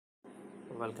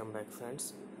Welcome back,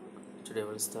 friends. Today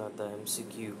we'll start the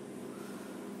MCQ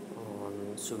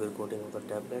on sugar coating of the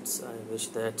tablets. I wish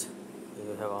that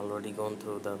you have already gone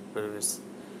through the previous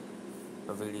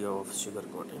video of sugar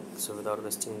coating. So without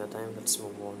wasting the time, let's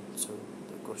move on to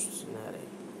the questionnaire.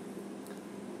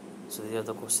 So these are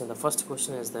the questions. The first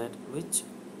question is that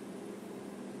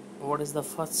what is the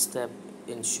first step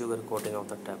in sugar coating of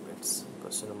the tablets?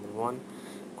 Question number 1.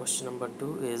 Question number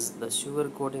 2 is the sugar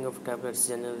coating of tablets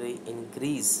generally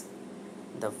increase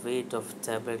the weight of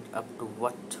tablet up to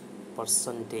what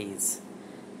percentage?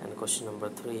 And question number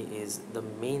 3 is the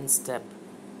main step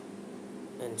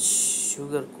in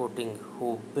sugar coating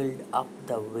who build up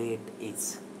the weight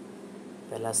is.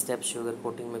 पहला step sugar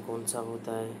coating में कौन सा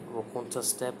होता है, वो कौन सा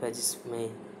step है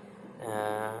जिसमें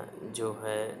जो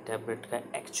है टैबलेट का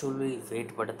एक्चुअली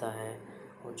वेट बढ़ता है,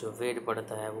 और जो वेट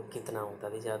बढ़ता है वो कितना होता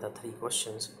है. These are the 3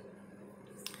 questions.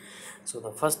 So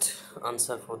the first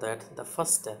answer for that, the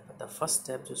first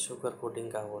step जो शुगर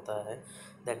कोटिंग का होता है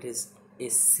that is a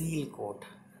seal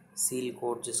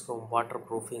coat जिसको हम वाटर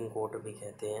प्रूफिंग कोट भी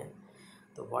कहते हैं.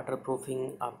 तो वाटर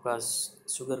प्रूफिंग आपका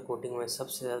शुगर कोटिंग में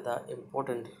सबसे ज़्यादा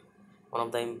important, one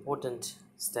of the important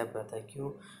step रहता है. क्यों?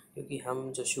 क्योंकि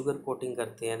हम जो शुगर कोटिंग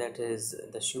करते हैं that is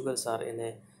the sugars are in A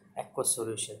aqueous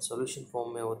solution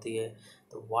form में होती है.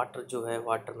 तो वाटर जो है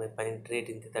वाटर में पेनिट्रेट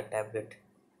इन द टैबलेट.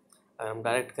 अगर हम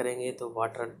डायरेक्ट करेंगे तो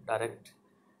वाटर डायरेक्ट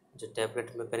जो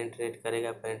टैबलेट में पेनिट्रेट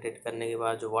करेगा. पेनिट्रेट करने के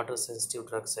बाद जो वाटर सेंसिटिव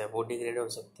ड्रग्स है वो डिग्रेड हो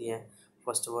सकती हैं,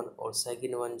 फर्स्ट वन. और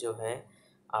सेकंड वन जो है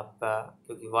आपका,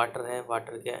 क्योंकि वाटर है,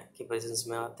 वाटर के प्रेजेंस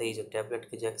में आते ही जो टैबलेट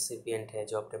की जो एक्सिपिएंट है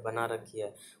जो आपने बना रखी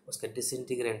है उसके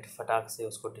डिसइंटीग्रेंट फटाक से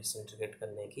उसको डिसइंटीग्रेट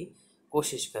करने की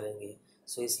कोशिश करेंगे.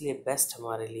 सो इसलिए बेस्ट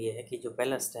हमारे लिए है कि जो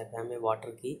पहला स्टेप है हमें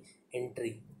वाटर की एंट्री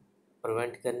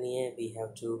प्रिवेंट करनी है. We have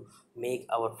to make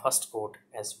our first coat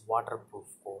as water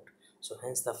proof coat. So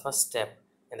hence the first step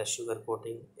in the sugar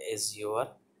coating is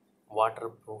your water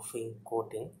proofing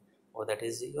coating, और that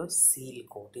is your seal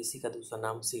coat. इसी का दूसरा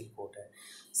नाम seal coat है.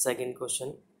 Second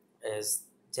question is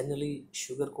generally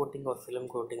sugar coating और film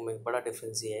coating में एक बड़ा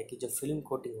डिफरेंस ये है कि जो फिल्म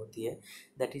कोटिंग होती है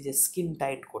that is a skin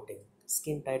tight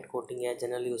coating है.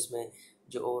 जनरली उसमें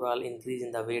जो overall increase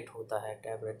in the wait होता है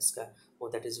टैबलेट्स का वो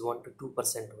दैट इज़ 1 to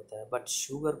 2% होता है. बट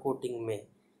शुगर कोटिंग में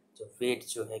जो वेट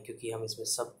जो है, क्योंकि हम इसमें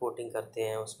सब कोटिंग करते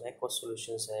हैं, उसमें एक्वस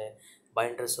सॉल्यूशंस है,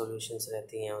 बाइंडर सॉल्यूशंस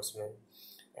रहती हैं उसमें,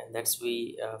 एंड दैट्स वी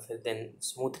फिर देन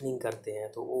स्मूथनिंग करते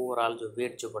हैं. तो ओवरऑल जो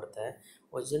वेट जो बढ़ता है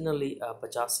वो जनरली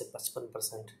 50 से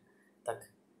 55% तक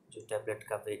जो टैबलेट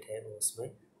का वेट है वो उसमें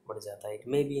बढ़ जाता है. It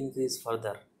may be increase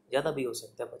further, ज़्यादा भी हो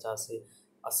सकता है, 50 से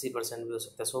 80% भी हो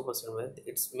सकता है, 100% में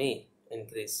it's may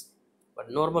increase, but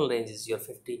normal range is your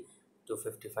 50 to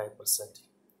 55%.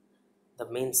 The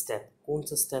main step, कौन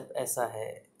सा स्टेप ऐसा है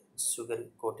शुगर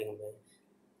कोटिंग में?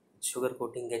 शुगर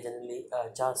कोटिंग के जनरली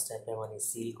 4 स्टेप है. वन इज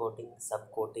सील कोटिंग, सब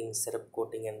coating, syrup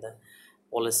coating and the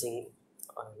polishing.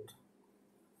 And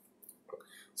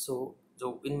so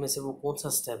जो इनमें से वो कौन सा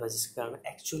स्टेप है जिसके कारण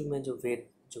एक्चुअल में जो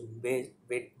वेट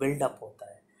बिल्डअप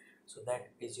होता है, सो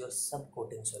दैट इज़ योर सब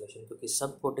कोटिंग सॉल्यूशन. क्योंकि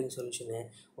सब कोटिंग सॉल्यूशन है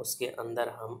उसके अंदर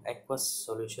हम aqueous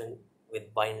solution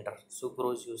with binder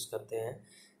sucrose use करते हैं.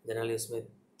 जनरली उसमें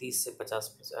 30 से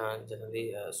 50%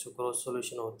 जनरली सुक्रोज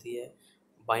सॉल्यूशन होती है,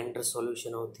 बाइंडर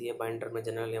सॉल्यूशन होती है. बाइंडर में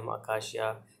जनरली हम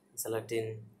आकाशिया,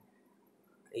 जेलेटिन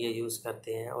ये यूज़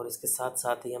करते हैं. और इसके साथ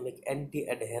साथ ही हम एक एंटी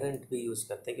एडहेरेंट भी यूज़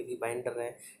करते हैं, क्योंकि बाइंडर है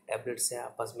टैबलेट से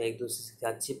आपस में एक दूसरे से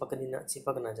साथ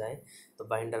चिपक ना जाए. तो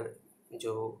बाइंडर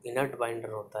जो इनर्ट बाइंडर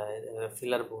होता है,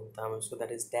 फिलर बोलता है हम उसको,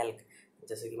 दैट इज़ टैल्क.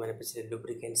 जैसे कि मैंने पिछले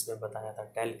लुब्रिकेंट्स में बताया था,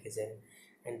 talc is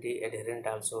anti adherent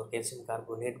also. Calcium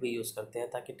carbonate भी यूज़ करते हैं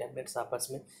ताकि टैबलेट्स आपस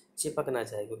में चिपक ना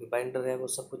जाए, क्योंकि बाइंडर है वो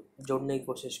सब कुछ जोड़ने की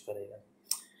कोशिश करेगा.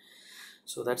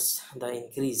 So that's the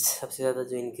increase. सबसे ज़्यादा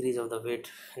जो increase of the weight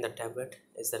in the tablet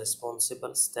is the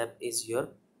responsible step is your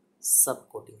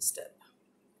subcoating step.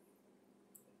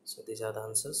 So these are the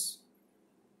answers.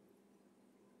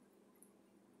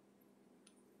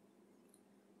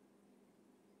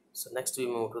 So next we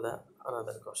move to the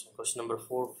another question. Question number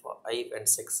 4, 5 and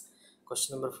 6.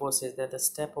 Question number 4 says that the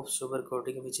step of sugar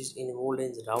coating which is involved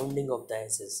in rounding of the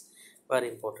edges, very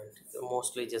important.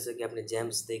 Mostly जैसे कि आपने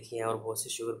James देखी हैं और बहुत से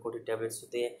sugar coated tablets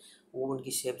होते हैं, वो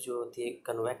उनकी शेप जो होती है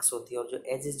कन्वेक्स होती है, और जो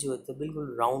एजेस जो होते हैं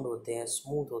बिल्कुल राउंड होते हैं,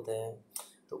 स्मूथ होते हैं.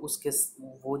 तो उसके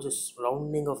वो जो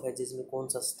राउंडिंग ऑफ एजेस में कौन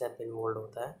सा स्टेप इन्वॉल्व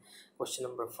होता है? Question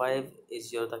number 5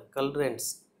 is your the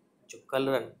colourants.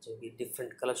 जो कि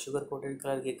different colour, sugar coated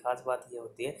colour की खास बात ये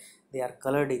होती है they are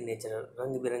coloured in nature,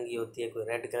 रंग बिरंगी होती है. कोई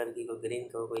रेड कलर की, कोई ग्रीन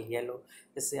कलर, कोई येलो.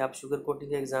 जैसे आप शुगर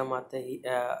कोटिंग का एग्ज़ाम आते ही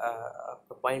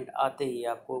पॉइंट आते ही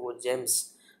आपको वो जेम्स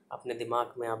अपने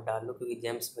दिमाग में आप डाल लो, क्योंकि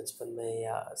जेम्स बचपन में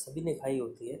या सभी ने खाई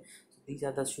होती है. These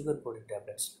are the sugar coated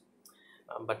tablets.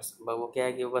 But वो क्या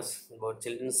है कि बस बहुत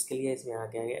चिल्ड्रंस के लिए इसमें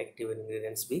आगे आगे एक्टिव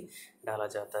इंग्रेडिएंट्स भी डाला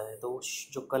जाता है। तो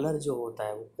जो कलर जो होता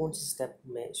है वो कौन से स्टेप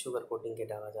में शुगर कोटिंग के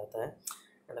डाला जाता है।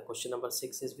 And the question number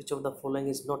 6 is which of the following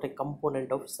is not a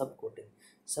component of सब कोटिंग।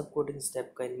 सब कोटिंग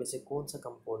स्टेप का इनमें से कौन सा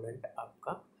कंपोनेंट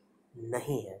आपका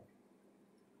नहीं है।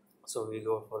 So we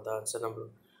go for the answer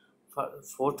number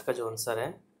 4 का जो आंसर है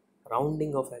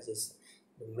rounding off edges.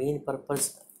 Main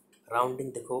purpose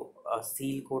rounding, देखो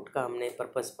सील कोट का हमने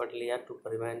पर्पस पढ़ लिया to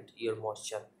prevent your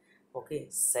moisture. Okay,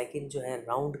 second जो है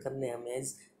राउंड करने हम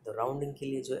एज, तो राउंडिंग के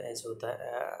लिए जो एज होता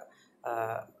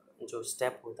है जो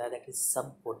स्टेप होता है दैट इज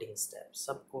सब कोटिंग स्टेप।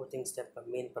 सब कोटिंग स्टेप का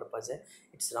मेन पर्पस है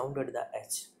it's rounded the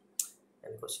age.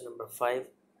 And question number 5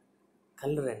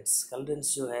 colourants.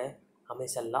 Colourants जो है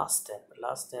हमेशा last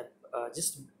step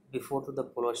just before to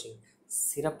the polishing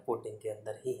syrup coating के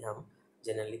अंदर ही हम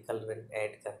जनरली कलरेंट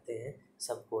ऐड करते हैं।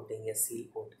 सब कोटिंग या सील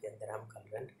कोट के अंदर हम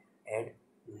कलरेंट ऐड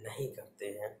नहीं करते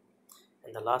हैं।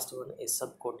 And the last one is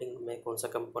सब कोटिंग में कौन सा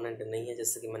कंपोनेंट नहीं है।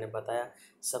 जैसे कि मैंने बताया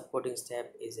सब coating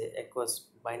step is a aqueous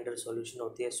binder solution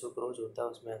होती है, सुक्रोज होता है,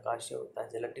 उसमें आकाशीय होता है,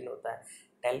 जेलेटिन होता है,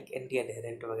 टैल्क एंटी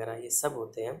एडहेरेंट वगैरह ये सब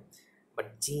होते हैं।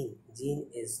 But gene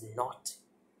is not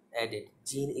added.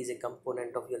 Gene is a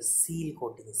component of your seal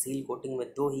coating. Seal coating में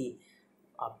दो ही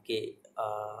आपके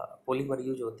पॉलीमर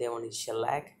यूज होते हैं, one is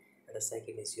shellac and the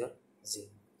second is your gene.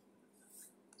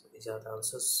 So these are the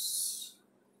answers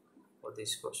for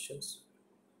these questions.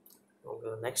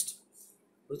 Okay, next,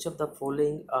 which of the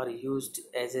following are used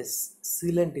as a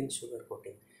sealant in sugar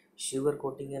coating? Sugar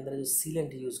coating के अंदर जो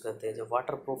sealant use करते हैं, जो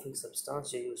water proofing substance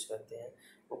जो use करते हैं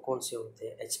वो कौन से होते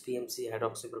हैं। HPMC,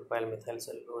 hydroxy propyl methyl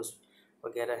cellulose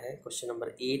वगैरह है। क्वेश्चन नंबर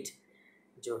 8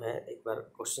 जो है एक बार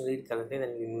क्वेश्चन रीड कर लेते हैं,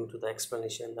 then we move to the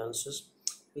explanation and the answers.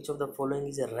 Which of the following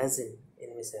is a resin.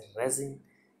 इनमें से रेजिन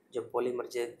जो पॉलीमर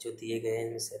जो दिए गए हैं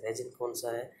इनमें से रेजिन कौन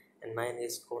सा है। एंड 9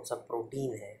 इज कौन सा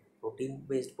प्रोटीन है। प्रोटीन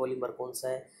बेस्ड पॉलीमर कौन सा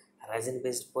है, रेजिन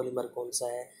बेस्ड पॉलीमर कौन सा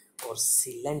है, और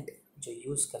सीलेंट जो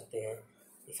यूज़ करते हैं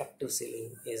इफेक्टिव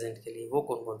सीलिंग एजेंट के लिए वो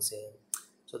कौन कौन से हैं।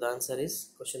 So the answer is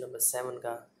question number 7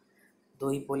 का दो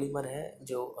ही पॉलीमर है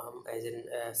जो हम एज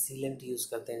एन सीलेंट यूज़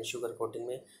करते हैं शुगर कोटिंग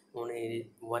में। One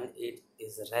it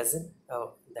is resin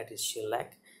that is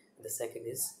shellac, the second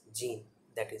is gene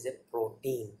that is a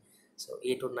protein. सो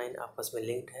 8 और 9 आपस में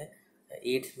लिंक्ड है।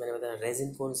 8 मैंने बताया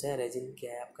रेजिन कौन सा है, रेजिन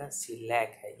क्या है आपका,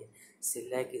 शेलैक है। ये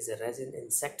shellac is a resin,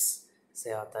 insects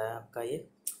से आता है आपका ये।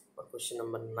 और क्वेश्चन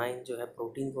नंबर 9 जो है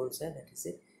प्रोटीन कौन सा है, that is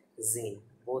a gene.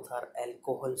 Both are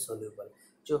alcohol soluble.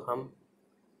 जो हम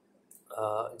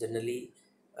जनरली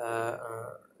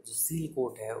जो सील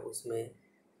कोट है उसमें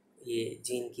ये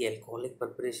जीन की एल्कोहलिक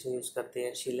प्रिपरेशन यूज़ करते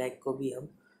हैं। शेलैक को भी हम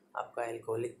आपका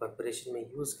एल्कोहलिक प्रिपरेशन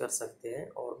में यूज़ कर सकते हैं,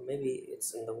 और may be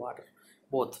it's in the water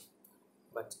both,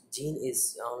 but gene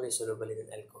is only soluble in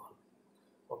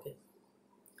alcohol. Okay,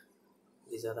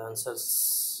 these are the answers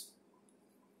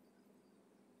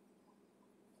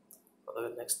for the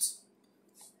next,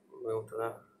 move to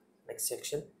the next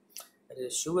section. That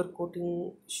is sugar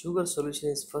coating. Sugar solution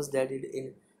is first added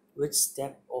in which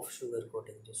step of sugar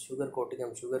coating। जो sugar coating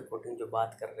हम sugar coating जो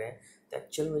बात कर रहे हैं तो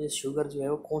actual में जो शुगर जो है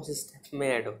वो कौन से स्टेप में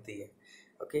ऐड होती है।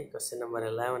 Okay, question number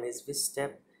 11 is which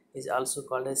step is also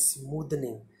called as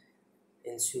smoothening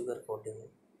in sugar coating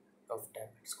of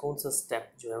tablets. कौन सा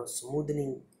स्टेप जो है वो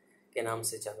स्मूदनिंग के नाम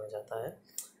से जाना जाता है।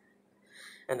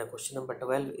 And question number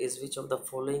 12 is which of the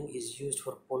following is used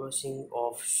for polishing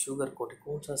of sugar coating.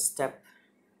 कौन सा स्टेप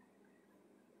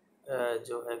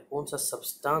जो है, कौन सा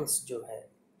सब्सटेंस जो है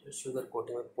जो शुगर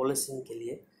कोटिंग में पॉलिशिंग के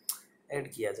लिए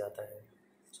ऐड किया जाता है।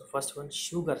 सो फर्स्ट वन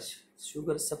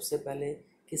शुगर सबसे पहले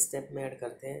किस स्टेप में ऐड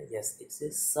करते हैं, यस इट्स ए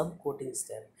सब कोटिंग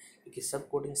स्टेप, क्योंकि सब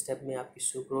कोटिंग स्टेप में आपकी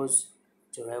सुक्रोज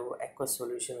जो है वो एक्वस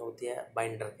सॉल्यूशन होती है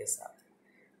बाइंडर के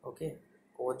साथ। ओके,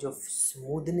 और जो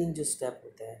स्मूदनिंग जो स्टेप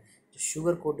होता है, जो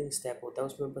शुगर कोटिंग स्टेप होता है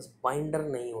उसमें बस बाइंडर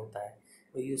नहीं होता है,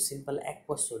 वो यूज सिंपल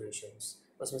एक्वस सॉल्यूशंस,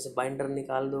 उसमें से बाइंडर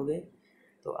निकाल दोगे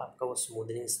तो आपका वो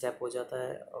स्मूदनिंग स्टेप हो जाता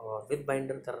है, और विद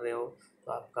बाइंडर कर रहे हो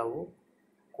तो आपका वो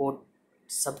कोट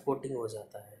सब कोटिंग हो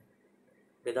जाता है।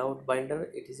 Without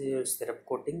binder it is your syrup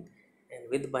coating, and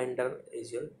with binder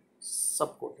is your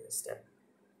सब कोटिंग स्टेप।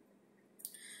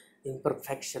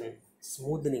 इम्परफेक्शन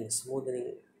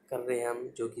स्मूदनिंग कर रहे हैं हम,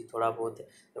 जो कि थोड़ा बहुत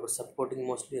देखो सब coating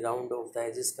mostly round of the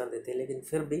edges कर देते हैं, लेकिन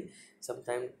फिर भी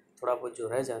समटाइम थोड़ा बहुत जो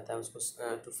रह जाता है उसको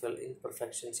टू फिल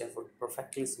इम्परफेक्शन या फिर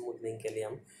परफेक्टली स्मूदनिंग के लिए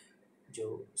हम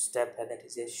जो स्टेप है that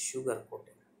is a sugar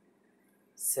coating,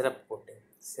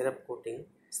 syrup coating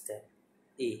step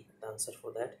A the answer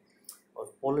for that.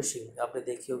 और पॉलिशिंग आपने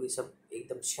देखी होगी, सब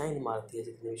एकदम शाइन मारती है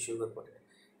जितने भी शुगर कोटिंग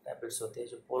टैबलेट्स होते हैं।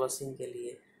 जो पॉलिशिंग के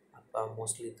लिए आपका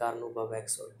मोस्टली कार्नोबा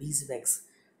वैक्स और बीज वैक्स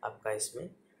आपका इसमें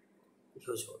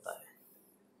यूज होता है.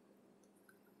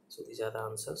 So these are the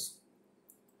answers.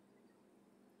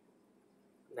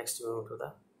 Next we move to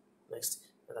the next,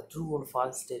 the true or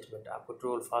false statement. आपको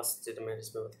true और false statement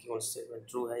इसमें बताइए कौन सा statement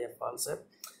true है या false है.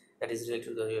 That is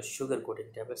related to the sugar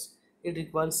coating tablets. It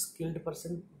requires skilled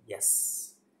person. Yes.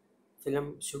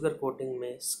 Film sugar coating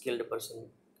में स्किल्ड पर्सन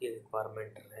की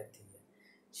रिक्वायरमेंट रहती है.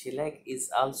 shellac is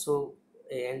also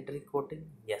a entry coating.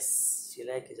 Yes,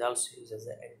 shellac is also used as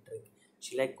an entry.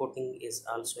 Shellac coating is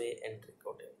also a entry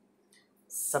coating.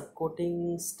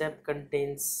 Subcoating step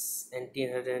contains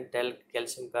anti-adherent talc,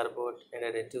 calcium carbonate and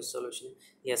additive solution.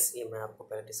 Yes, ये मैं आपको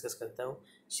पहले discuss करता हूँ.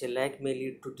 shellac may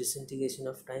lead to disintegration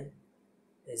of time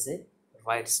is a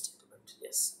right statement.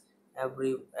 Yes,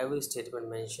 every statement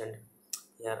mentioned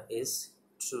here is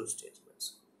true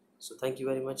statements. So thank you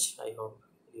very much. I hope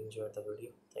you enjoyed the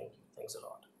video. Thank you. Thanks a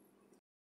lot.